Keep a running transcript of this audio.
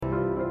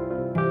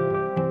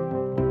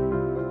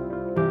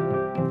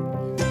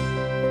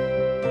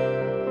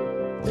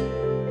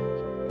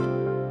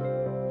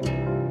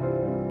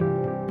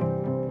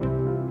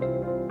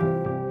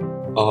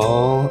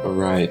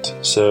right,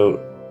 so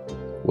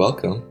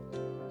welcome.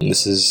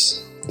 This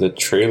is the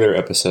trailer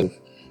episode of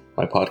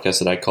my podcast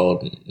that I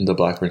called The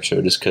Blackburn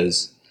Show just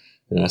because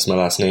that's my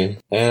last name.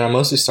 And I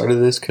mostly started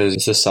this because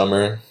it's the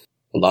summer,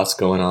 a lot's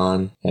going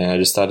on, and I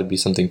just thought it'd be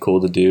something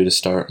cool to do to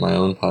start my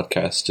own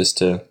podcast just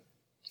to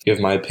give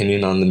my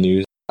opinion on the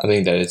news. I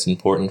think that it's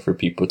important for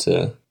people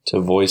to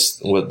voice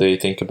what they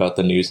think about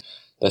the news.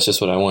 That's just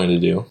what I wanted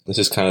to do. This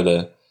is kind of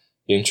the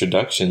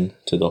introduction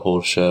to the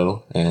whole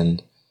show,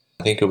 and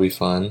I think it'll be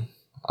fun.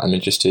 I'm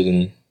interested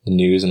in the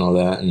news and all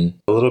that. And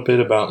a little bit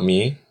about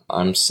me.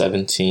 I'm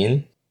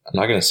 17. I'm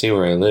not going to say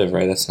where I live,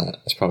 right? That's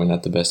probably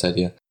not the best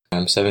idea.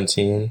 I'm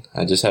 17.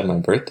 I just had my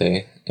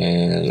birthday,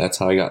 and that's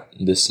how I got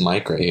this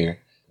mic right here.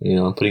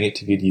 I'm putting it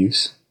to good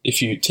use.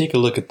 If you take a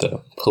look at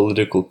the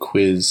political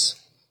quiz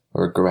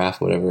or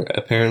graph, whatever,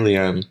 apparently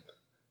I'm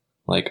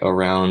like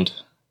around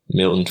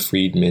Milton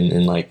Friedman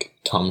and like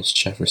Thomas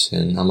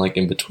Jefferson. I'm like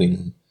in between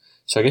them.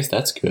 So I guess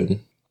that's good.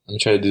 I'm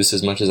trying to do this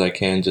as much as I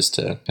can just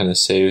to kind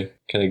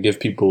of give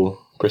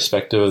people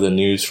perspective of the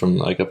news from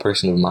like a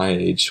person of my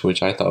age,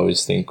 which I thought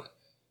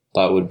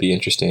would be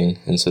interesting.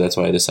 And so that's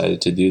why I decided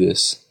to do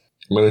this.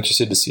 I'm really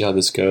interested to see how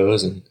this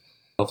goes, and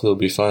hopefully it'll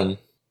be fun.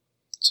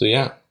 So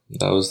yeah,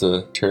 that was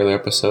the trailer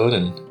episode,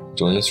 and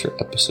join us for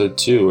episode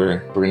 2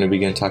 where we're going to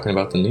begin talking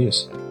about the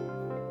news.